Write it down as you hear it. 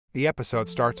The episode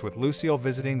starts with Lucille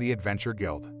visiting the Adventure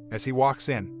Guild. As he walks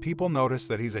in, people notice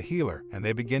that he's a healer and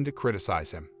they begin to criticize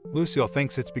him. Lucille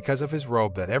thinks it's because of his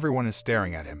robe that everyone is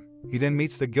staring at him. He then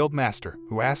meets the guild master,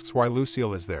 who asks why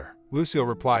Lucille is there. Lucille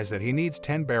replies that he needs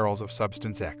 10 barrels of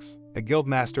Substance X. The guild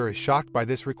master is shocked by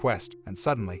this request, and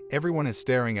suddenly, everyone is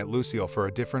staring at Lucille for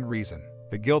a different reason.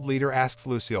 The guild leader asks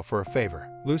Lucille for a favor.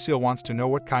 Lucille wants to know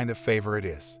what kind of favor it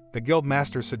is. The guild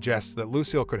master suggests that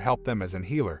Lucille could help them as a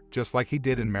healer, just like he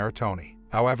did in Maritoni.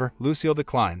 However, Lucille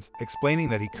declines, explaining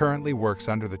that he currently works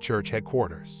under the church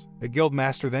headquarters. The guild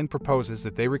master then proposes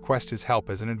that they request his help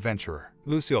as an adventurer.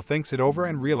 Lucille thinks it over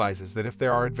and realizes that if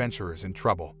there are adventurers in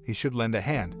trouble, he should lend a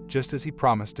hand, just as he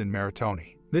promised in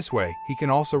Maritoni. This way, he can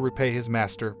also repay his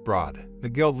master, Broad. The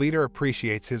guild leader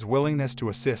appreciates his willingness to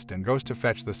assist and goes to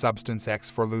fetch the Substance X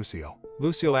for Lucille.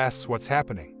 Lucille asks what's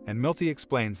happening, and Milty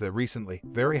explains that recently,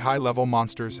 very high-level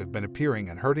monsters have been appearing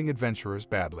and hurting adventurers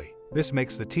badly. This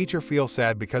makes the teacher feel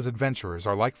sad because adventurers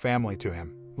are like family to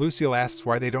him. Lucille asks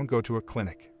why they don't go to a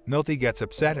clinic. Milty gets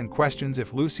upset and questions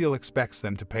if Lucille expects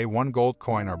them to pay 1 gold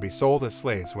coin or be sold as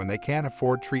slaves when they can't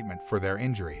afford treatment for their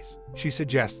injuries. She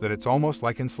suggests that it's almost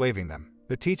like enslaving them.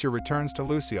 The teacher returns to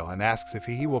Lucille and asks if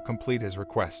he will complete his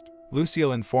request.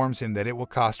 Lucille informs him that it will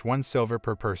cost 1 silver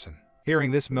per person.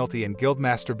 Hearing this, Milty and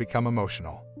Guildmaster become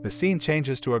emotional. The scene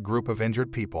changes to a group of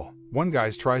injured people. One guy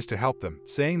tries to help them,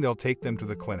 saying they'll take them to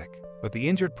the clinic. But the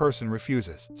injured person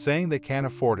refuses, saying they can't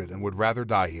afford it and would rather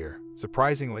die here.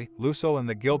 Surprisingly, Lucille and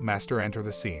the Guildmaster enter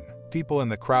the scene. People in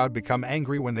the crowd become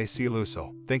angry when they see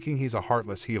Lucille, thinking he's a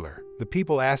heartless healer. The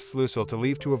people ask Lucille to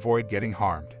leave to avoid getting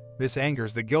harmed. This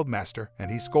angers the Guildmaster,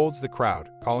 and he scolds the crowd,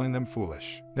 calling them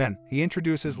foolish. Then, he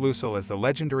introduces Lucille as the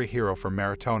legendary hero from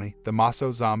Maritoni, the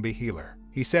Maso Zombie Healer.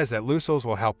 He says that Lucille's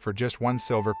will help for just 1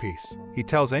 silver piece. He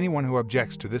tells anyone who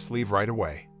objects to this leave right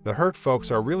away. The hurt folks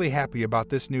are really happy about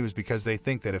this news because they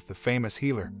think that if the famous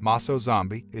healer, Maso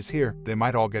Zombie, is here, they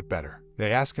might all get better.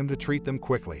 They ask him to treat them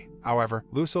quickly. However,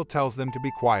 Lucille tells them to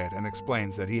be quiet and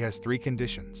explains that he has 3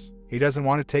 conditions. He doesn't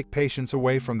want to take patients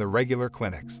away from the regular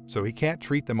clinics, so he can't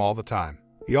treat them all the time.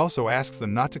 He also asks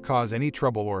them not to cause any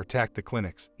trouble or attack the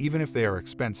clinics, even if they are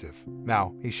expensive.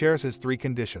 Now, he shares his 3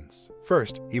 conditions.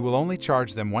 First, he will only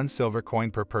charge them 1 silver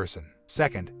coin per person.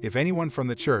 Second, if anyone from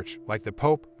the church, like the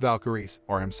Pope, Valkyries,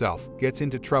 or himself, gets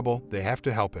into trouble, they have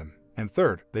to help him. And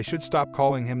third, they should stop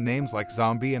calling him names like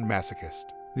zombie and masochist.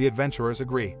 The adventurers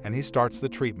agree, and he starts the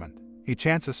treatment. He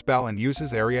chants a spell and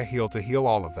uses Area Heal to heal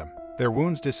all of them. Their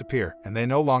wounds disappear, and they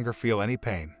no longer feel any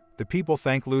pain. The people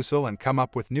thank Lucille and come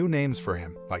up with new names for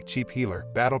him, like Cheap Healer,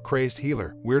 Battle-Crazed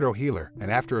Healer, Weirdo Healer,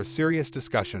 and after a serious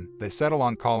discussion, they settle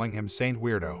on calling him Saint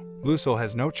Weirdo. Lucille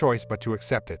has no choice but to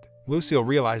accept it. Lucille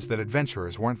realized that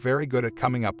adventurers weren't very good at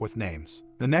coming up with names.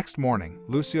 The next morning,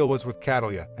 Lucille was with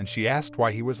Catalia, and she asked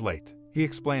why he was late. He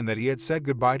explained that he had said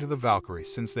goodbye to the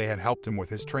Valkyries since they had helped him with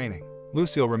his training.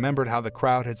 Lucille remembered how the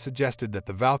crowd had suggested that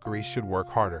the Valkyries should work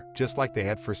harder, just like they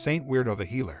had for Saint Weirdo the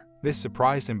Healer. This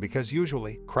surprised him because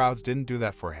usually, crowds didn't do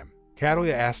that for him.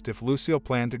 Catalia asked if Lucille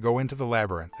planned to go into the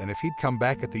labyrinth and if he'd come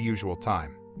back at the usual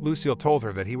time. Lucille told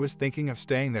her that he was thinking of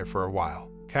staying there for a while.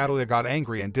 Catalia got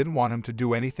angry and didn't want him to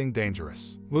do anything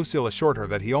dangerous. Lucille assured her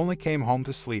that he only came home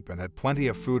to sleep and had plenty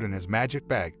of food in his magic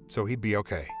bag, so he'd be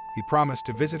okay. He promised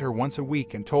to visit her once a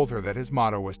week and told her that his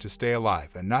motto was to stay alive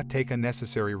and not take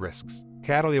unnecessary risks.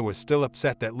 Catalia was still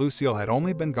upset that Lucille had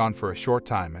only been gone for a short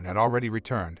time and had already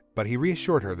returned, but he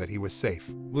reassured her that he was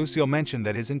safe. Lucille mentioned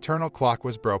that his internal clock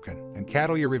was broken, and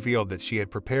Catalia revealed that she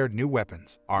had prepared new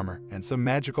weapons, armor, and some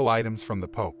magical items from the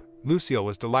Pope. Lucille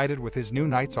was delighted with his new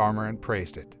knight's armor and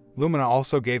praised it. Lumina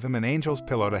also gave him an angel's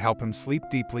pillow to help him sleep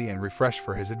deeply and refresh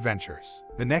for his adventures.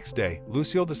 The next day,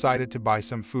 Lucille decided to buy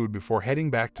some food before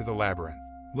heading back to the labyrinth.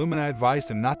 Lumina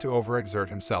advised him not to overexert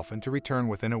himself and to return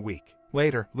within a week.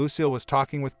 Later, Lucille was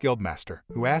talking with Guildmaster,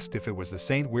 who asked if it was the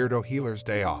Saint Weirdo Healer's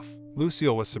day off.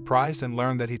 Lucille was surprised and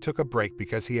learned that he took a break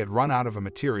because he had run out of a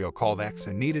material called X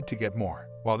and needed to get more.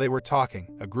 While they were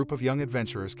talking, a group of young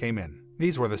adventurers came in.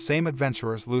 These were the same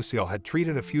adventurers Lucille had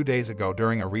treated a few days ago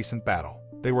during a recent battle.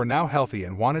 They were now healthy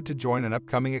and wanted to join an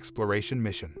upcoming exploration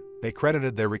mission. They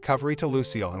credited their recovery to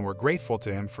Lucille and were grateful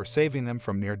to him for saving them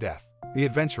from near death. The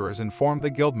adventurers informed the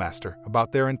Guildmaster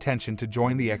about their intention to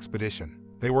join the expedition.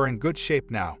 They were in good shape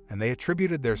now, and they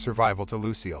attributed their survival to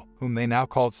Lucille, whom they now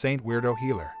called Saint Weirdo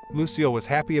Healer. Lucille was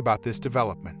happy about this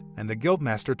development, and the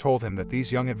Guildmaster told him that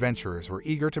these young adventurers were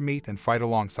eager to meet and fight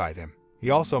alongside him. He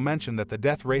also mentioned that the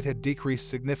death rate had decreased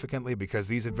significantly because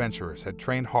these adventurers had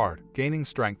trained hard, gaining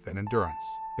strength and endurance.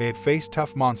 They had faced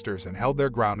tough monsters and held their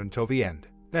ground until the end.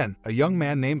 Then, a young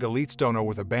man named Elite Stono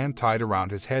with a band tied around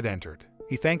his head entered.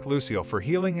 He thanked Lucille for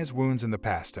healing his wounds in the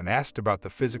past and asked about the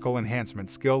physical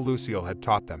enhancement skill Lucille had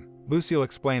taught them. Lucille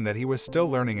explained that he was still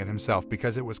learning it himself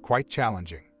because it was quite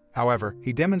challenging. However,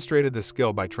 he demonstrated the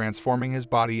skill by transforming his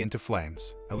body into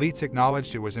flames. Elites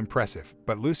acknowledged it was impressive,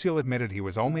 but Lucille admitted he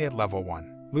was only at level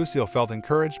 1. Lucille felt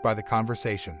encouraged by the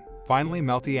conversation. Finally,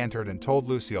 Melty entered and told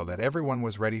Lucille that everyone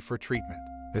was ready for treatment.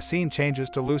 The scene changes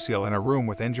to Lucille in a room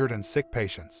with injured and sick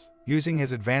patients. Using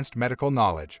his advanced medical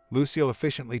knowledge, Lucille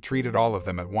efficiently treated all of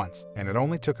them at once, and it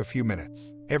only took a few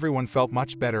minutes. Everyone felt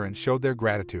much better and showed their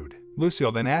gratitude.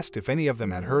 Lucille then asked if any of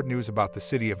them had heard news about the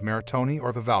city of Meritoni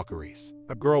or the Valkyries.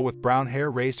 A girl with brown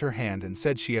hair raised her hand and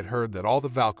said she had heard that all the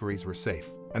Valkyries were safe.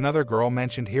 Another girl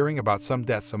mentioned hearing about some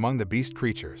deaths among the beast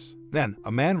creatures. Then,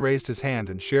 a man raised his hand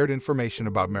and shared information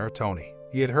about Meritoni.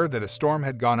 He had heard that a storm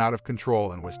had gone out of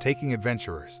control and was taking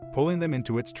adventurers, pulling them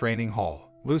into its training hall.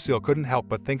 Lucille couldn't help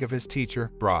but think of his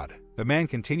teacher, Broad. The man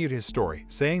continued his story,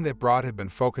 saying that Broad had been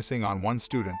focusing on one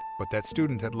student, but that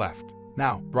student had left.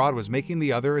 Now, Broad was making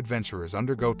the other adventurers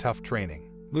undergo tough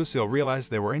training. Lucille realized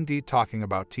they were indeed talking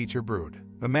about Teacher Brood.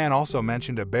 The man also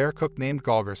mentioned a bear cook named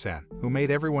Galgarsan, who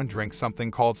made everyone drink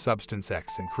something called Substance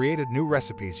X and created new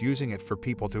recipes using it for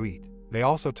people to eat. They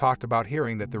also talked about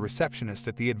hearing that the receptionist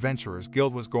at the Adventurers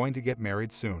Guild was going to get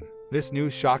married soon. This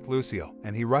news shocked Lucille,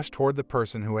 and he rushed toward the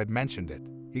person who had mentioned it.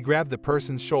 He grabbed the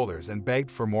person's shoulders and begged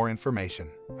for more information.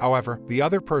 However, the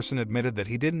other person admitted that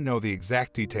he didn't know the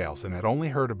exact details and had only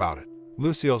heard about it.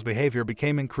 Lucille's behavior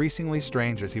became increasingly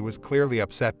strange as he was clearly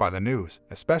upset by the news,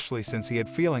 especially since he had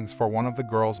feelings for one of the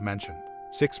girls mentioned.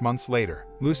 6 months later,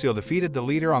 Lucille defeated the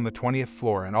leader on the 20th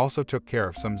floor and also took care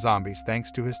of some zombies thanks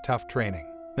to his tough training.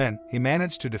 Then, he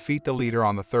managed to defeat the leader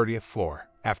on the 30th floor.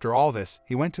 After all this,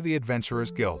 he went to the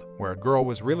Adventurers Guild, where a girl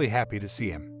was really happy to see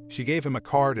him. She gave him a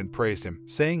card and praised him,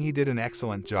 saying he did an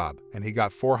excellent job, and he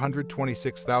got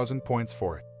 426,000 points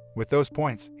for it. With those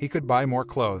points, he could buy more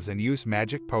clothes and use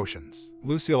magic potions.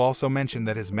 Lucille also mentioned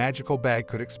that his magical bag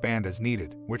could expand as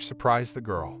needed, which surprised the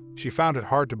girl. She found it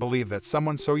hard to believe that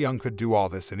someone so young could do all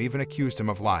this and even accused him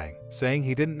of lying, saying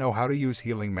he didn't know how to use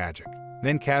healing magic.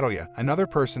 Then Catalia, another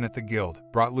person at the guild,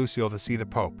 brought Lucille to see the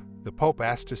Pope. The Pope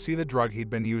asked to see the drug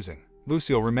he'd been using.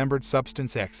 Lucille remembered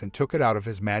Substance X and took it out of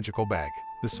his magical bag.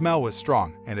 The smell was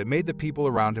strong, and it made the people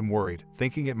around him worried,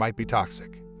 thinking it might be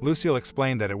toxic. Lucille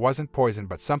explained that it wasn't poison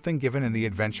but something given in the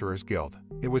Adventurers Guild.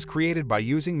 It was created by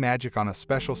using magic on a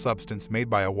special substance made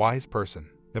by a wise person.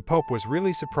 The Pope was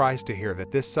really surprised to hear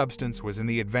that this substance was in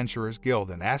the Adventurers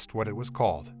Guild and asked what it was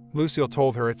called. Lucille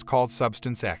told her it's called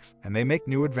Substance X, and they make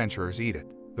new adventurers eat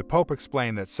it. The Pope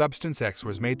explained that Substance X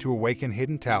was made to awaken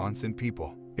hidden talents in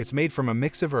people. It's made from a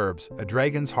mix of herbs, a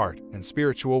dragon's heart, and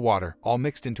spiritual water, all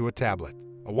mixed into a tablet.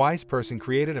 A wise person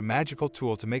created a magical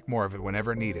tool to make more of it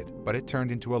whenever needed, but it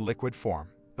turned into a liquid form.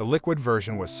 The liquid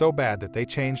version was so bad that they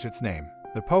changed its name.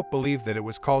 The Pope believed that it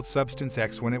was called Substance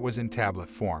X when it was in tablet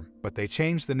form, but they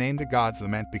changed the name to God's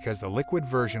Lament because the liquid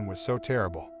version was so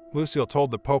terrible. Lucille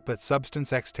told the Pope that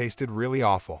Substance X tasted really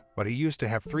awful, but he used to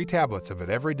have 3 tablets of it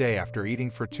every day after eating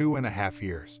for 2.5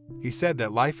 years. He said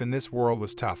that life in this world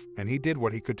was tough, and he did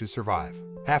what he could to survive.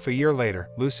 Half a year later,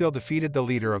 Lucille defeated the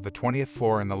leader of the 20th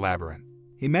floor in the labyrinth.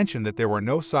 He mentioned that there were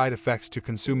no side effects to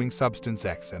consuming Substance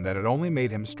X and that it only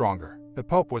made him stronger. The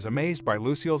Pope was amazed by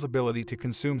Lucille's ability to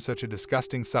consume such a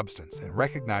disgusting substance and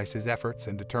recognized his efforts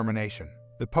and determination.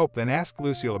 The Pope then asked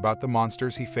Lucille about the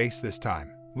monsters he faced this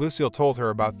time. Lucille told her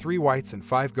about 3 whites and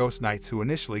 5 ghost knights who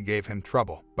initially gave him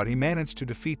trouble, but he managed to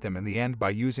defeat them in the end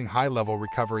by using high-level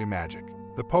recovery magic.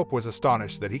 The Pope was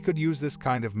astonished that he could use this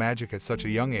kind of magic at such a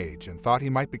young age and thought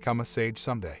he might become a sage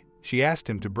someday. She asked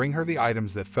him to bring her the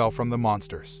items that fell from the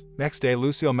monsters. Next day,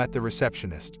 Lucille met the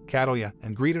receptionist, Catalia,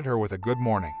 and greeted her with a good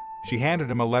morning. She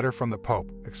handed him a letter from the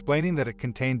Pope, explaining that it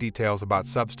contained details about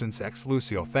Substance X.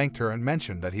 Lucille thanked her and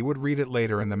mentioned that he would read it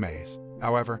later in the maze.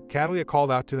 However, Catalia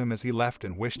called out to him as he left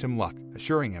and wished him luck,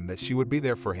 assuring him that she would be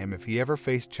there for him if he ever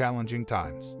faced challenging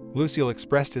times. Lucille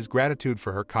expressed his gratitude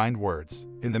for her kind words.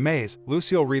 In the maze,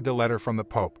 Lucille read the letter from the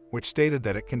Pope, which stated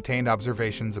that it contained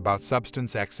observations about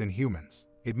Substance X in humans.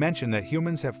 It mentioned that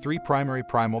humans have 3 primary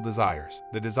primal desires,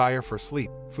 the desire for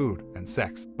sleep, food, and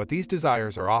sex, but these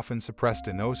desires are often suppressed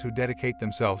in those who dedicate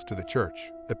themselves to the church.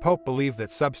 The Pope believed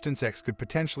that Substance X could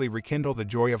potentially rekindle the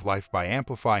joy of life by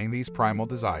amplifying these primal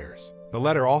desires. The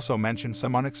letter also mentioned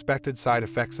some unexpected side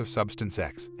effects of Substance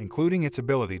X, including its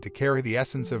ability to carry the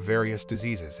essence of various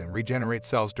diseases and regenerate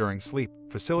cells during sleep,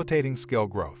 facilitating skill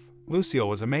growth. Lucille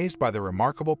was amazed by the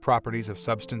remarkable properties of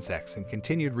Substance X and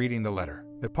continued reading the letter.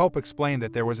 The Pope explained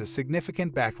that there was a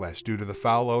significant backlash due to the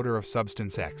foul odor of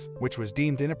Substance X, which was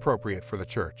deemed inappropriate for the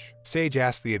church. Sage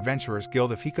asked the Adventurers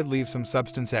Guild if he could leave some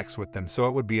Substance X with them so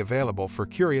it would be available for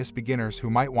curious beginners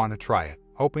who might want to try it,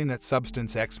 hoping that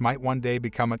Substance X might one day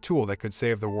become a tool that could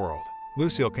save the world.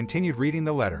 Lucille continued reading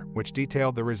the letter, which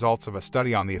detailed the results of a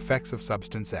study on the effects of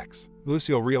Substance X.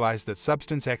 Lucille realized that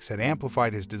Substance X had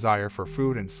amplified his desire for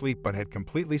food and sleep but had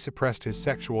completely suppressed his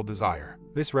sexual desire.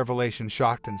 This revelation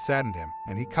shocked and saddened him,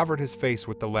 and he covered his face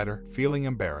with the letter, feeling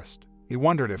embarrassed. He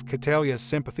wondered if Catalia's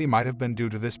sympathy might have been due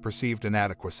to this perceived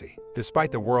inadequacy.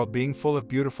 Despite the world being full of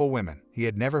beautiful women, he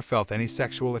had never felt any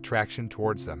sexual attraction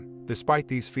towards them. Despite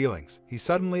these feelings, he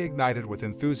suddenly ignited with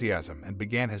enthusiasm and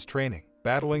began his training,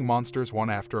 battling monsters one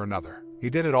after another. He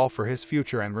did it all for his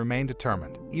future and remained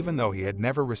determined, even though he had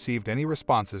never received any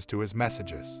responses to his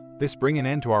messages. This brings an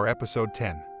end to our episode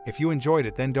 10. If you enjoyed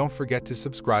it, then don't forget to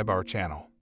subscribe our channel.